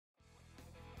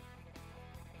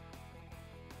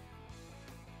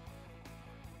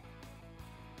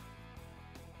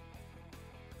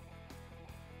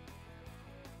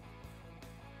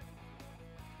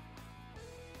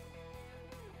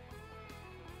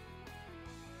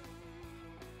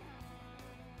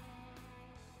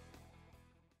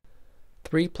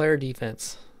Three-player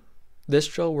defense. This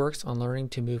drill works on learning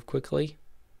to move quickly,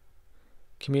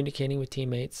 communicating with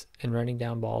teammates, and running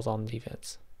down balls on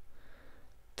defense.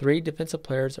 3 defensive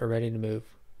players are ready to move.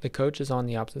 The coach is on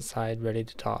the opposite side, ready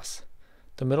to toss.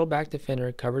 The middle back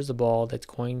defender covers the ball that's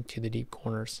going to the deep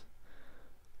corners.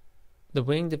 The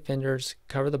wing defenders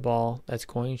cover the ball that's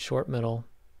going short middle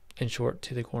and short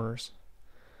to the corners.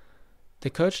 The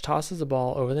coach tosses the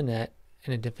ball over the net,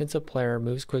 and a defensive player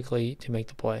moves quickly to make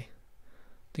the play.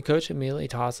 The coach immediately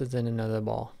tosses in another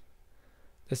ball.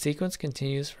 The sequence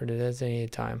continues for the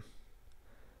designated time.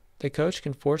 The coach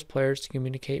can force players to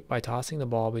communicate by tossing the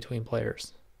ball between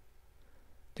players.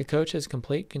 The coach has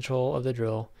complete control of the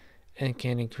drill and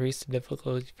can increase the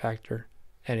difficulty factor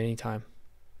at any time.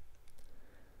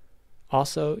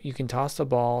 Also, you can toss the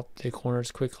ball to the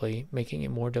corners quickly, making it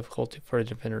more difficult for the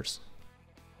defenders.